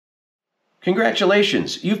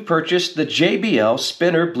Congratulations, you've purchased the JBL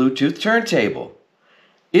Spinner Bluetooth Turntable.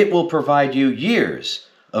 It will provide you years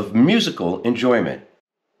of musical enjoyment.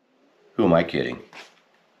 Who am I kidding?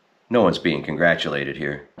 No one's being congratulated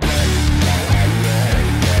here.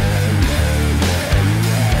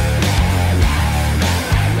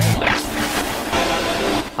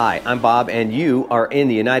 Hi, I'm Bob, and you are in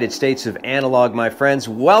the United States of Analog, my friends.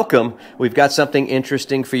 Welcome. We've got something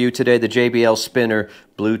interesting for you today, the JBL Spinner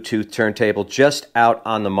Bluetooth Turntable, just out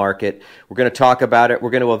on the market. We're going to talk about it. We're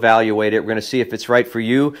going to evaluate it. We're going to see if it's right for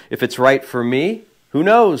you, if it's right for me. Who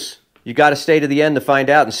knows? You got to stay to the end to find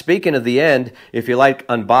out. And speaking of the end, if you like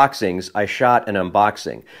unboxings, I shot an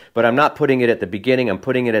unboxing. But I'm not putting it at the beginning, I'm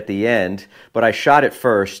putting it at the end. But I shot it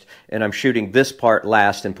first, and I'm shooting this part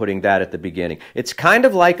last and putting that at the beginning. It's kind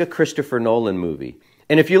of like a Christopher Nolan movie.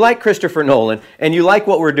 And if you like Christopher Nolan, and you like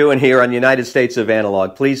what we're doing here on United States of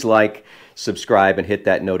Analog, please like, subscribe, and hit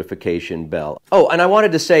that notification bell. Oh, and I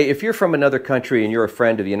wanted to say, if you're from another country and you're a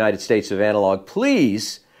friend of the United States of Analog,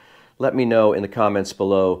 please let me know in the comments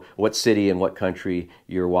below what city and what country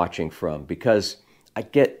you're watching from, because I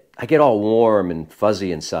get all warm and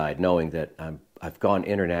fuzzy inside knowing that I've gone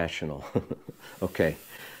international. Okay,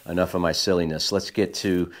 enough of my silliness. Let's get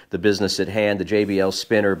to the business at hand, the JBL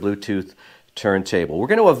Spinner Bluetooth Turntable. We're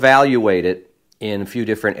going to evaluate it in a few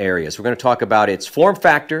different areas. We're going to talk about its form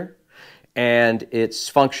factor and its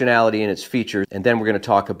functionality and its features, and then we're going to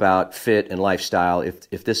talk about fit and lifestyle,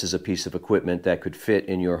 if this is a piece of equipment that could fit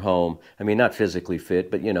in your home. I mean, not physically fit,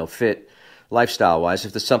 but you know, fit lifestyle-wise.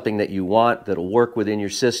 If there's something that you want that'll work within your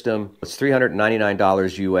system. It's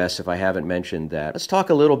 $399 US, if I haven't mentioned that. Let's talk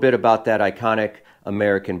a little bit about that iconic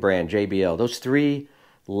American brand, JBL. Those three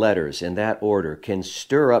letters in that order can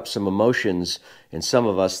stir up some emotions in some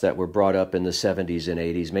of us that were brought up in the 70s and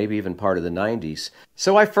 80s, maybe even part of the 90s.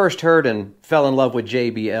 So I first heard and fell in love with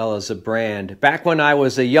JBL as a brand back when I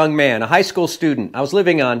was a young man, a high school student. I was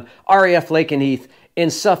living on RAF Lakenheath in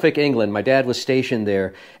Suffolk, England. My dad was stationed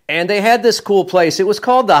there, and they had this cool place. It was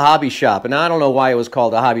called the Hobby Shop, and I don't know why it was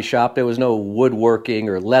called a hobby shop. There was no woodworking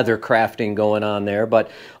or leather crafting going on there, but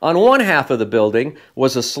on one half of the building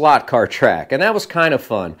was a slot car track, and that was kind of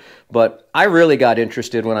fun. But I really got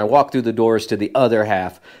interested when I walked through the doors to the other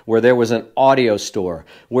half, where there was an audio store,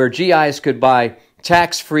 where GIs could buy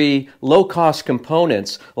tax-free, low-cost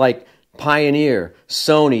components like Pioneer,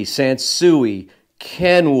 SONY, Sansui,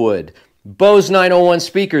 Kenwood, Bose 901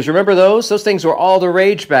 speakers. Remember those? Those things were all the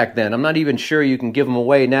rage back then. I'm not even sure you can give them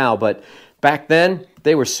away now, but back then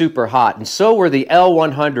they were super hot. And so were the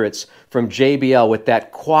L100s from JBL with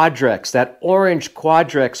that Quadrex, that orange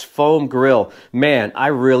Quadrex foam grill. Man, I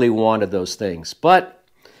really wanted those things, but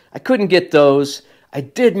I couldn't get those. I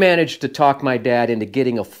did manage to talk my dad into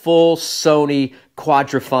getting a full Sony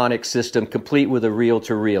quadraphonic system complete with a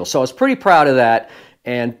reel-to-reel. So I was pretty proud of that.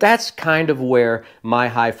 And that's kind of where my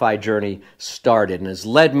hi-fi journey started and has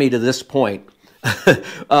led me to this point.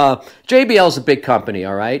 JBL is a big company,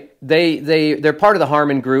 all right? They're part of the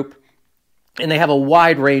Harman Group, and they have a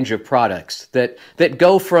wide range of products that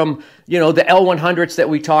go from, you know, the L100s that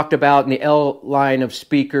we talked about and the L line of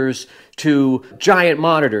speakers to giant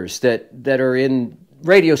monitors that are in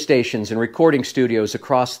radio stations and recording studios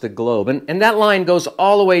across the globe. And that line goes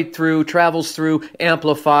all the way through, travels through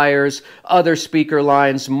amplifiers, other speaker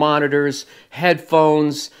lines, monitors,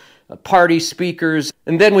 headphones, party speakers,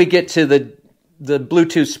 and then we get to the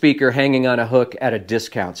Bluetooth speaker hanging on a hook at a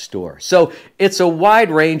discount store. So it's a wide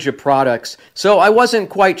range of products. So I wasn't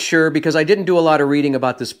quite sure, because I didn't do a lot of reading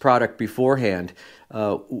about this product beforehand,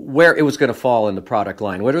 where it was going to fall in the product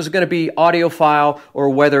line, whether it was going to be audiophile or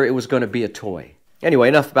whether it was going to be a toy. Anyway,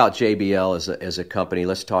 enough about JBL as a company.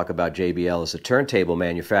 Let's talk about JBL as a turntable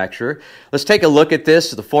manufacturer. Let's take a look at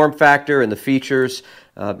this, the form factor and the features.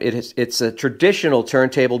 It's a traditional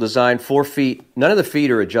turntable design, 4 feet. None of the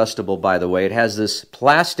feet are adjustable, by the way. It has this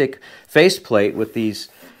plastic faceplate with these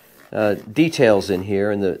details in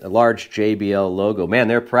here and the large JBL logo. Man,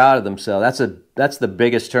 they're proud of themselves. That's the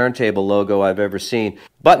biggest turntable logo I've ever seen.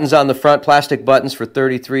 Buttons on the front, plastic buttons for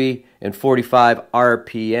 33 and 45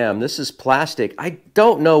 RPM. This is plastic. I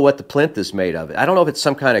don't know what the plinth is made of. I don't know if it's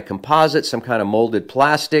some kind of composite, some kind of molded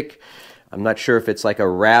plastic. I'm not sure if it's like a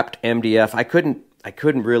wrapped MDF. I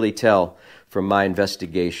couldn't really tell from my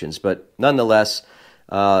investigations, but nonetheless,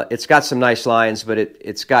 it's got some nice lines, but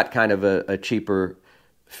it's got kind of a cheaper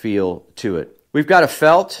feel to it. We've got a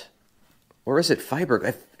felt, or is it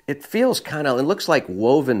fiber? It feels kind of, it looks like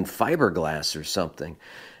woven fiberglass or something.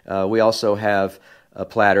 We also have a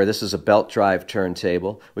platter. This is a belt drive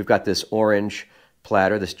turntable. We've got this orange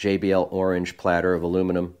platter, this JBL orange platter of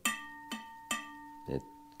aluminum. It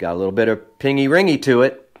got a little bit of pingy-ringy to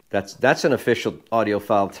it. That's an official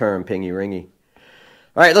audiophile term, pingy ringy.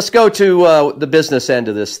 All right, let's go to the business end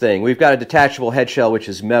of this thing. We've got a detachable head shell, which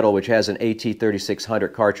is metal, which has an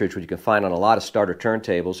AT3600 cartridge, which you can find on a lot of starter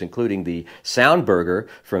turntables, including the Soundburger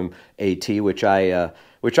from AT, which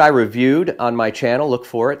I reviewed on my channel. Look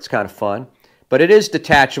for it. It's kind of fun. But it is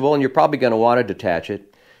detachable, and you're probably going to want to detach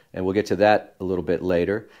it, and we'll get to that a little bit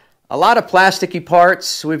later. A lot of plasticky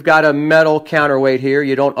parts. We've got a metal counterweight here.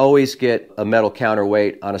 You don't always get a metal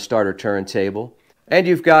counterweight on a starter turntable. And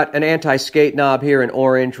you've got an anti-skate knob here in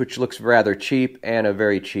orange, which looks rather cheap, and a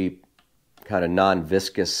very cheap kind of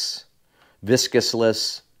non-viscous,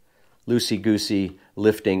 viscousless, loosey-goosey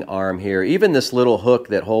lifting arm here. Even this little hook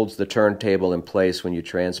that holds the turntable in place when you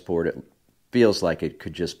transport it feels like it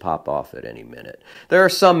could just pop off at any minute. There are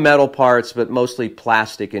some metal parts, but mostly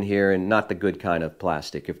plastic in here, and not the good kind of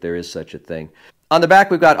plastic, if there is such a thing. On the back,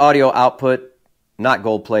 we've got audio output, not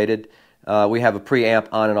gold-plated. We have a preamp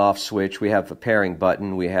on and off switch. We have a pairing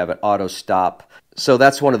button. We have an auto stop. So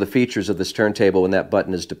that's one of the features of this turntable when that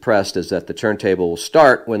button is depressed, is that the turntable will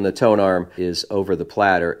start when the tone arm is over the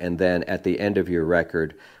platter, and then at the end of your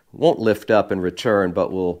record won't lift up and return,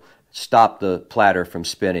 but will stop the platter from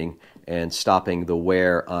spinning and stopping the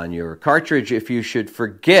wear on your cartridge if you should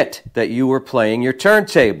forget that you were playing your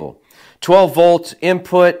turntable. 12-volt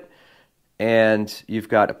input, and you've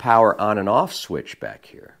got a power on and off switch back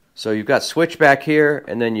here. So you've got switch back here,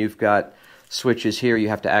 and then you've got switches here you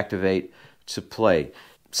have to activate to play.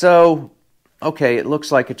 So, okay, it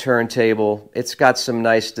looks like a turntable. It's got some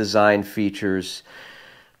nice design features,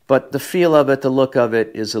 but the feel of it, the look of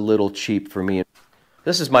it is a little cheap for me.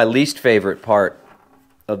 This is my least favorite part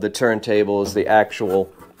of the turntable, is the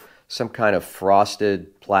actual, some kind of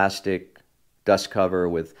frosted plastic dust cover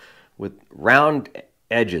with round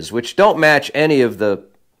edges, which don't match any of the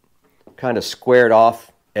kind of squared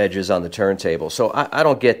off edges on the turntable. So I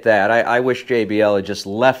don't get that. I wish JBL had just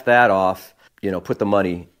left that off, you know, put the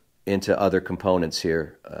money into other components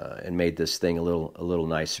here and made this thing a little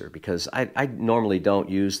nicer, because I normally don't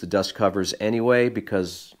use the dust covers anyway,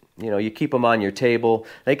 because, you know, you keep them on your table.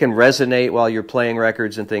 They can resonate while you're playing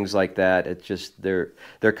records and things like that. It's just, they're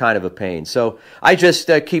kind of a pain. So I just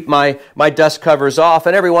keep my dust covers off,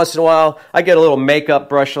 and every once in a while I get a little makeup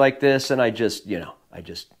brush like this, and I just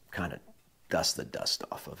kind of dust the dust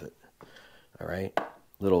off of it. All right,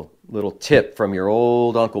 little tip from your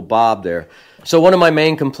old Uncle Bob there. So one of my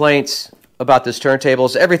main complaints about this turntable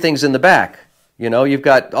is everything's in the back. You know, you've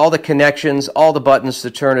got all the connections, all the buttons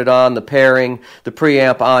to turn it on, the pairing, the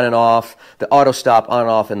preamp on and off, the auto stop on and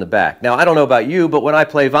off in the back. Now, I don't know about you, but when I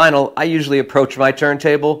play vinyl, I usually approach my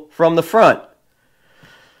turntable from the front.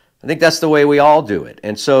 I think that's the way we all do it.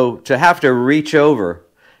 And so to have to reach over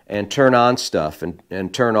and turn on stuff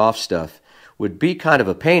and turn off stuff would be kind of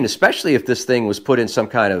a pain, especially if this thing was put in some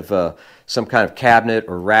kind of cabinet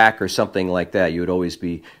or rack or something like that. You would always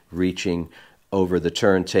be reaching over the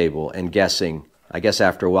turntable and guessing. I guess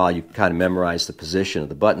after a while you kind of memorize the position of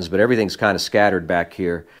the buttons, but everything's kind of scattered back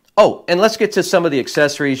here. Oh, and let's get to some of the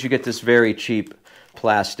accessories. You get this very cheap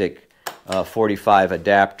plastic 45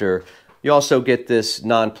 adapter. You also get this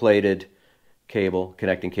non-plated cable,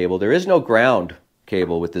 connecting cable. There is no ground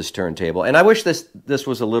cable with this turntable, and I wish this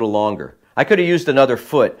was a little longer. I could have used another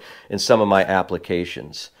foot in some of my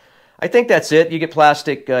applications. I think that's it. You get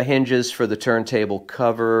plastic hinges for the turntable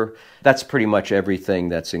cover. That's pretty much everything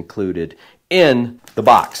that's included in the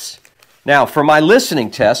box. Now, for my listening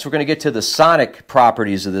test, we're going to get to the sonic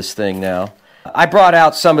properties of this thing now. I brought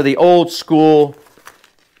out some of the old school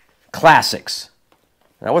classics.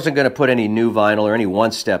 I wasn't going to put any new vinyl or any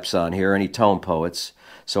one-steps on here, any tone poets.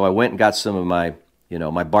 So I went and got some of my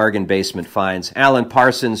my bargain basement finds. Alan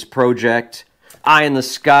Parsons Project, Eye in the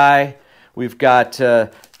Sky. We've got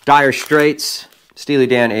Dire Straits, Steely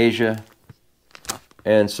Dan Asia,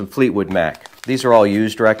 and some Fleetwood Mac. These are all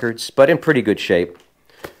used records, but in pretty good shape.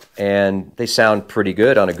 And they sound pretty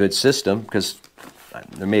good on a good system, because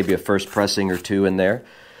there may be a first pressing or two in there.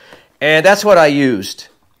 And that's what I used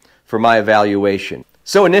for my evaluation.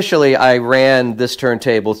 So initially, I ran this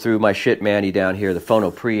turntable through my shit manny down here, the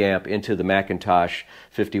Phono preamp, into the Macintosh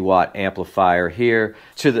 50-watt amplifier here,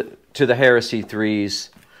 to the Heresy 3s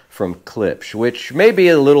from Klipsch, which may be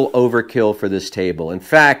a little overkill for this table. In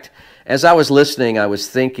fact, as I was listening, I was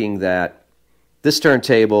thinking that this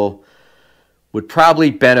turntable would probably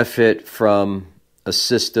benefit from a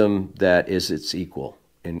system that is its equal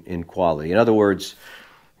in quality. In other words,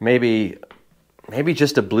 maybe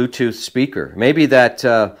just a Bluetooth speaker. Maybe that,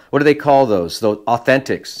 what do they call those? Those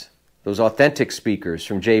authentics. Those authentic speakers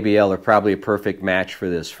from JBL are probably a perfect match for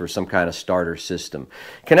this, for some kind of starter system.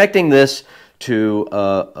 Connecting this to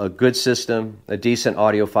a good system, a decent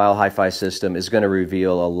audiophile hi-fi system, is going to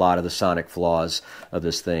reveal a lot of the sonic flaws of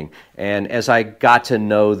this thing. And as I got to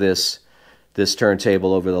know this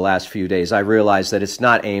turntable over the last few days, I realized that it's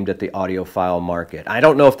not aimed at the audiophile market. I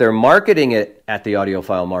don't know if they're marketing it at the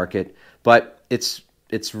audiophile market, but it's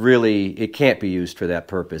really, it can't be used for that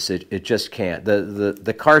purpose. It just can't.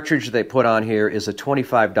 The cartridge they put on here is a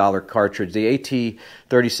 $25 cartridge. The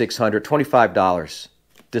AT3600, $25.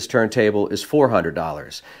 This turntable is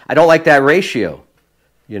 $400. I don't like that ratio.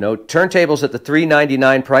 You know, turntables at the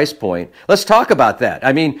 $399 price point. Let's talk about that.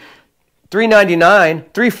 I mean,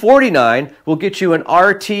 $399, $349 will get you an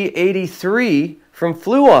RT83 from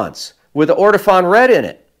Fluance with the Ortofon Red in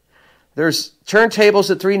it. There's turntables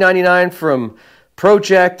at $399 from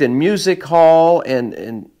Project and Music Hall,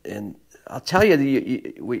 and I'll tell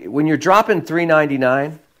you, when you're dropping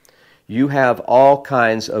 $399, you have all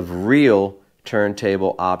kinds of real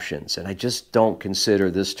turntable options, and I just don't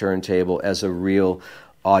consider this turntable as a real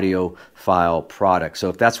audiophile product. So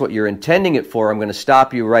if that's what you're intending it for, I'm going to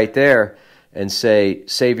stop you right there and say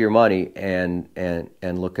save your money and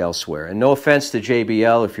look elsewhere. And no offense to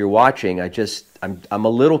JBL if you're watching, I'm a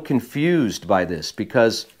little confused by this,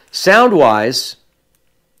 because sound-wise,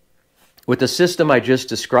 with the system I just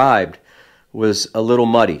described, was a little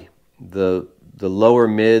muddy. The lower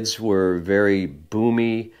mids were very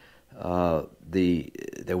boomy.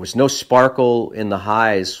 There was no sparkle in the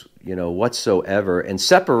highs, you know, whatsoever, and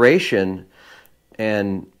separation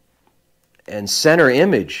and center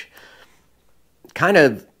image kind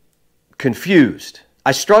of confused.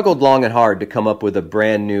 I struggled long and hard to come up with a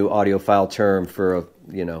brand new audiophile term for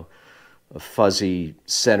a fuzzy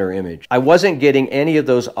center image. I wasn't getting any of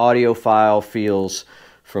those audiophile feels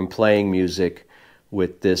from playing music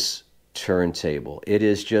with this turntable. It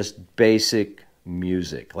is just basic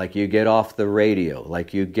music, like you get off the radio,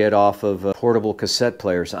 like you get off of portable cassette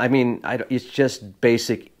players. I mean, it's just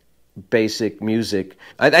basic music.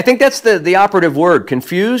 I think that's the operative word,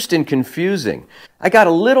 confused and confusing. I got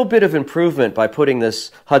a little bit of improvement by putting this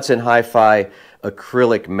Hudson Hi-Fi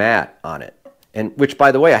acrylic matte on it, and which,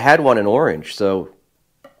 by the way, I had one in orange, so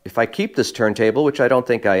if I keep this turntable, which I don't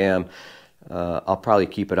think I am, I'll probably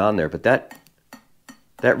keep it on there, but that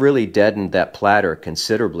really deadened that platter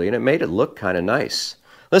considerably, and it made it look kind of nice.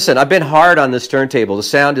 Listen, I've been hard on this turntable. The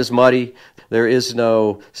sound is muddy. There is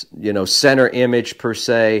no, center image per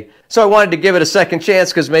se. So I wanted to give it a second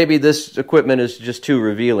chance because maybe this equipment is just too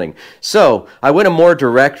revealing. So I went a more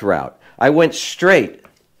direct route. I went straight,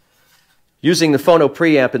 using the Phono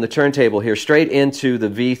preamp in the turntable here, straight into the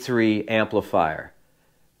V3 amplifier.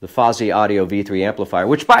 The FOSI Audio V3 amplifier,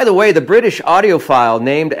 which, by the way, the British audiophile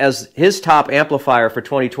named as his top amplifier for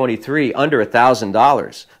 2023 under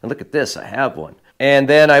 $1,000. And look at this, I have one. And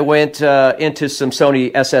then I went into some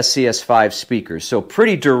Sony SSCS5 speakers. So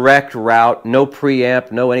pretty direct route, no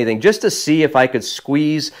preamp, no anything, just to see if I could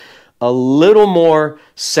squeeze a little more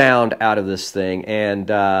sound out of this thing. And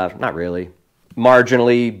not really.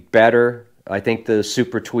 Marginally better. I think the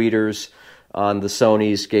super tweeters on the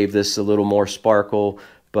Sonys gave this a little more sparkle.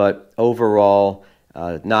 But overall,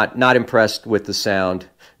 not impressed with the sound,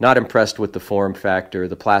 not impressed with the form factor,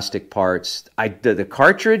 the plastic parts. The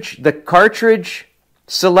cartridge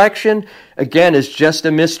selection, again, is just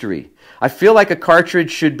a mystery. I feel like a cartridge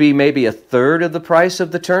should be maybe a third of the price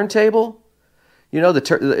of the turntable. You know,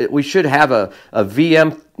 we should have a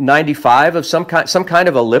VM95 of some kind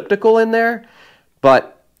of elliptical in there,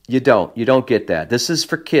 but you don't. You don't get that. This is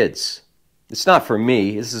for kids. It's not for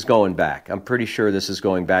me. This is going back. I'm pretty sure this is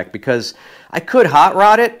going back because I could hot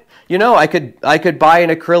rod it. You know, I could buy an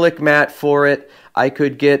acrylic mat for it. I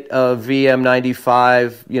could get a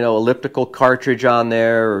VM95, elliptical cartridge on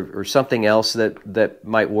there, or something else that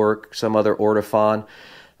might work, some other Ortofon.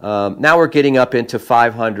 Now we're getting up into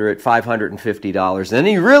 $500, $550. And then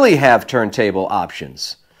you really have turntable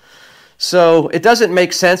options. So it doesn't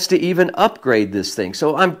make sense to even upgrade this thing.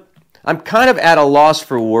 So I'm kind of at a loss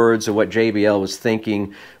for words of what JBL was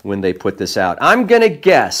thinking when they put this out. I'm going to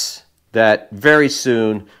guess that very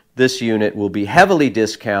soon this unit will be heavily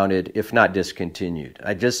discounted, if not discontinued.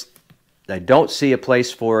 I don't see a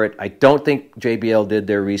place for it. I don't think JBL did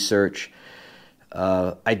their research.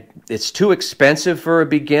 It's too expensive for a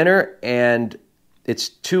beginner, and it's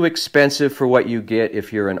too expensive for what you get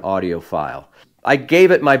if you're an audiophile. I gave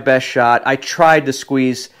it my best shot. I tried to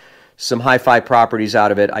squeeze some hi-fi properties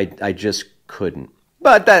out of it. I just couldn't.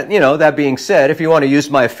 But that being said, if you want to use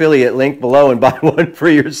my affiliate link below and buy one for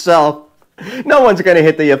yourself, no one's going to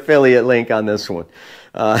hit the affiliate link on this one.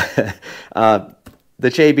 The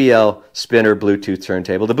JBL spinner Bluetooth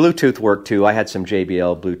turntable. The Bluetooth worked too. I had some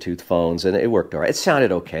JBL Bluetooth phones, and it worked all right. It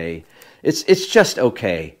sounded okay. It's just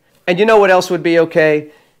okay. And you know what else would be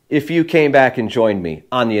okay? If you came back and joined me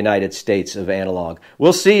on the United States of Analog.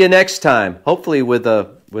 We'll see you next time, hopefully with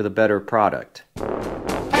a better product.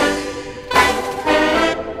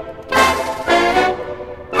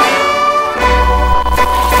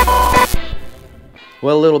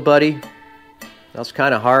 Well, little buddy, that was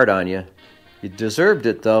kind of hard on you. You deserved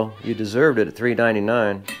it, though. You deserved it at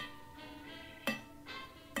 $3.99.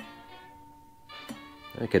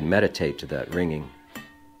 I could meditate to that ringing.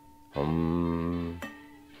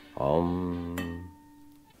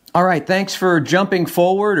 All right, thanks for jumping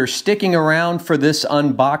forward or sticking around for this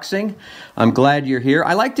unboxing. I'm glad you're here.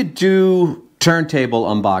 I like to do turntable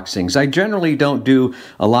unboxings. I generally don't do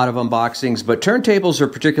a lot of unboxings, but turntables are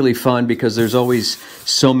particularly fun because there's always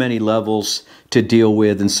so many levels to deal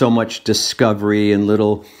with and so much discovery and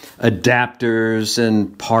little adapters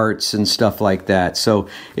and parts and stuff like that. So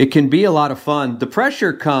it can be a lot of fun. The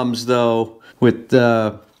pressure comes, though, with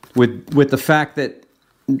the fact that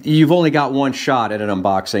you've only got one shot at an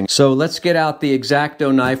unboxing. So let's get out the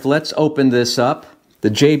X-Acto knife. Let's open this up. The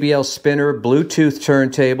JBL Spinner Bluetooth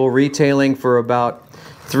turntable, retailing for about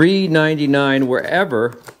 $3.99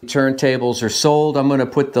 wherever turntables are sold. I'm going to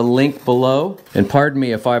put the link below. And pardon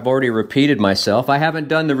me if I've already repeated myself. I haven't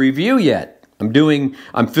done the review yet. I'm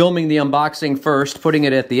filming the unboxing first, putting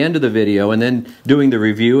it at the end of the video, and then doing the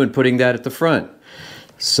review and putting that at the front.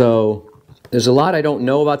 So there's a lot I don't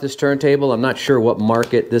know about this turntable. I'm not sure what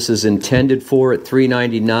market this is intended for at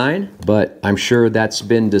 $3.99, but I'm sure that's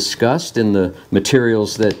been discussed in the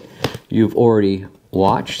materials that you've already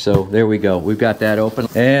watched. So there we go. We've got that open.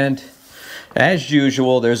 And as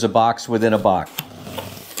usual, there's a box within a box.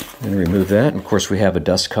 And remove that. And of course, we have a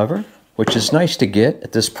dust cover, which is nice to get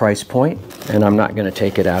at this price point. And I'm not going to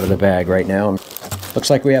take it out of the bag right now. Looks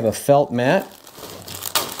like we have a felt mat.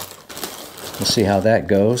 We'll see how that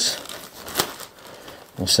goes.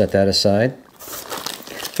 We'll set that aside.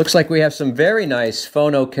 Looks like we have some very nice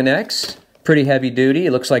Phono connects. Pretty heavy duty.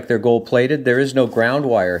 It looks like they're gold plated. There is no ground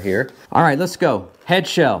wire here. All right, let's go. Head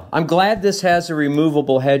shell. I'm glad this has a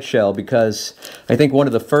removable head shell because I think one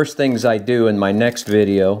of the first things I do in my next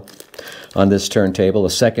video on this turntable,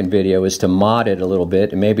 the second video, is to mod it a little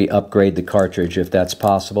bit and maybe upgrade the cartridge if that's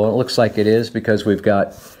possible. And it looks like it is because we've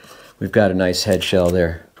got a nice head shell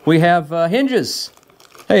there. We have hinges.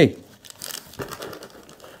 Hey.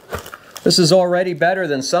 This is already better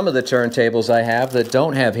than some of the turntables I have that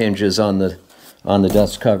don't have hinges on the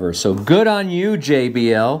dust cover. So good on you,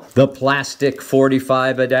 JBL. The plastic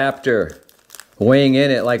 45 adapter, weighing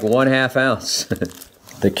in at like 1/2 ounce.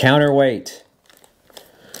 The counterweight.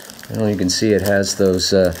 Well, you can see it has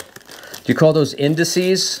those, do you call those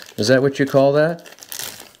indices? Is that what you call that?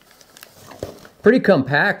 Pretty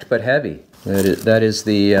compact, but heavy. That is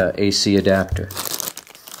the AC adapter.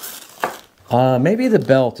 Maybe the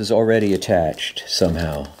belt is already attached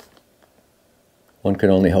somehow. One can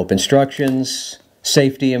only hope. Instructions,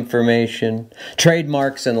 safety information,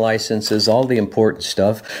 trademarks and licenses, all the important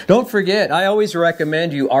stuff. Don't forget, I always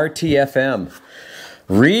recommend you RTFM.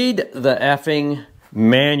 Read the effing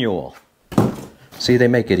manual. See, they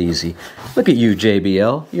make it easy. Look at you,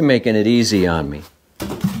 JBL. You're making it easy on me.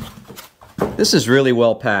 This is really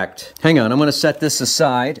well packed. Hang on, I'm going to set this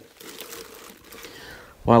aside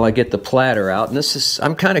while I get the platter out. And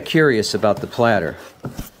I'm kind of curious about the platter.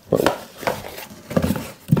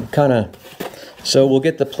 So we'll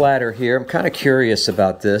get the platter here. I'm kind of curious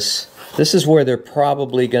about this. This is where they're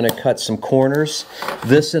probably going to cut some corners.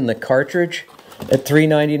 This and the cartridge at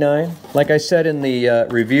 $3.99. Like I said in the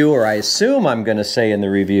review, or I assume I'm going to say in the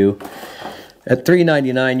review, at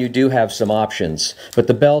 $3.99 you do have some options, but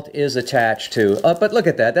the belt is attached to, but look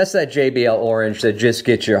at that. That's that JBL orange that just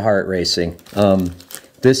gets your heart racing.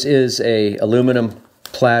 This is a aluminum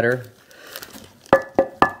platter.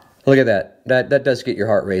 Look at that. That does get your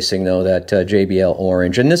heart racing, though, that JBL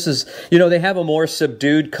orange. And this is, you know, they have a more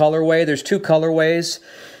subdued colorway. There's two colorways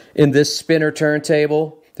in this spinner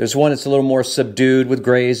turntable. There's one that's a little more subdued with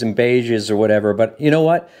grays and beiges or whatever. But you know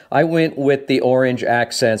what? I went with the orange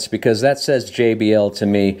accents because that says JBL to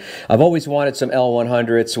me. I've always wanted some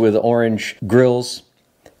L100s with orange grills.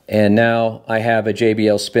 And now I have a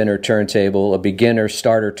JBL spinner turntable, a beginner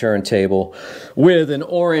starter turntable with an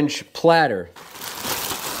orange platter.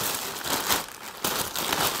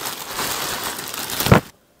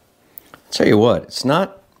 Tell you what, it's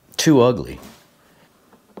not too ugly.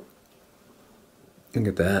 Look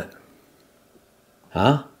at that.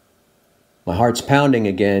 Huh? My heart's pounding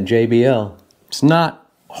again, JBL. It's not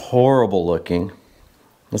horrible looking.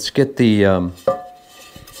 Let's get the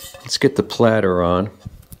platter on.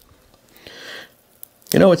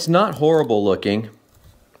 You know, it's not horrible looking.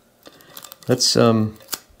 let's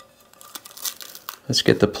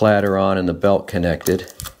get the platter on and the belt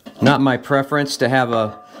connected. Not my preference to have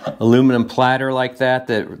a aluminum platter like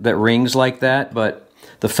that rings like that, but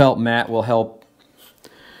the felt mat will help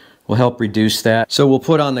reduce that. So we'll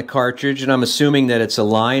put on the cartridge, and I'm assuming that it's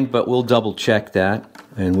aligned, but we'll double check that,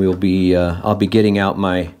 and we'll be I'll be getting out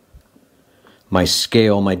my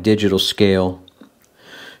scale, my digital scale,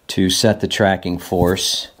 to set the tracking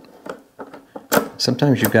force.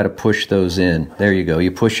 Sometimes you've got to push those in. There you go.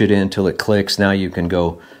 You push it in till it clicks. Now you can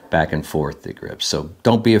go back and forth the grip. So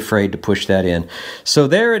don't be afraid to push that in. So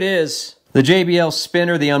there it is, the JBL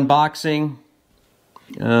spinner, the unboxing.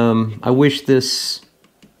 I wish this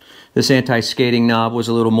anti-skating knob was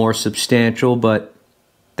a little more substantial, but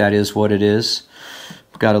that is what it is.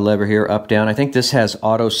 Got a lever here, up, down. I think this has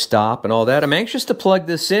auto stop and all that. I'm anxious to plug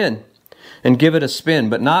this in and give it a spin,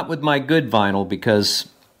 but not with my good vinyl, because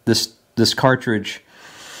this cartridge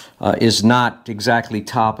is not exactly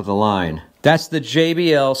top of the line. That's the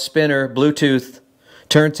JBL spinner Bluetooth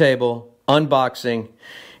turntable unboxing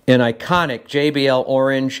in iconic JBL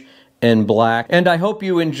orange and black. And I hope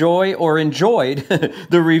you enjoy or enjoyed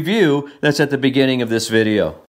the review that's at the beginning of this video.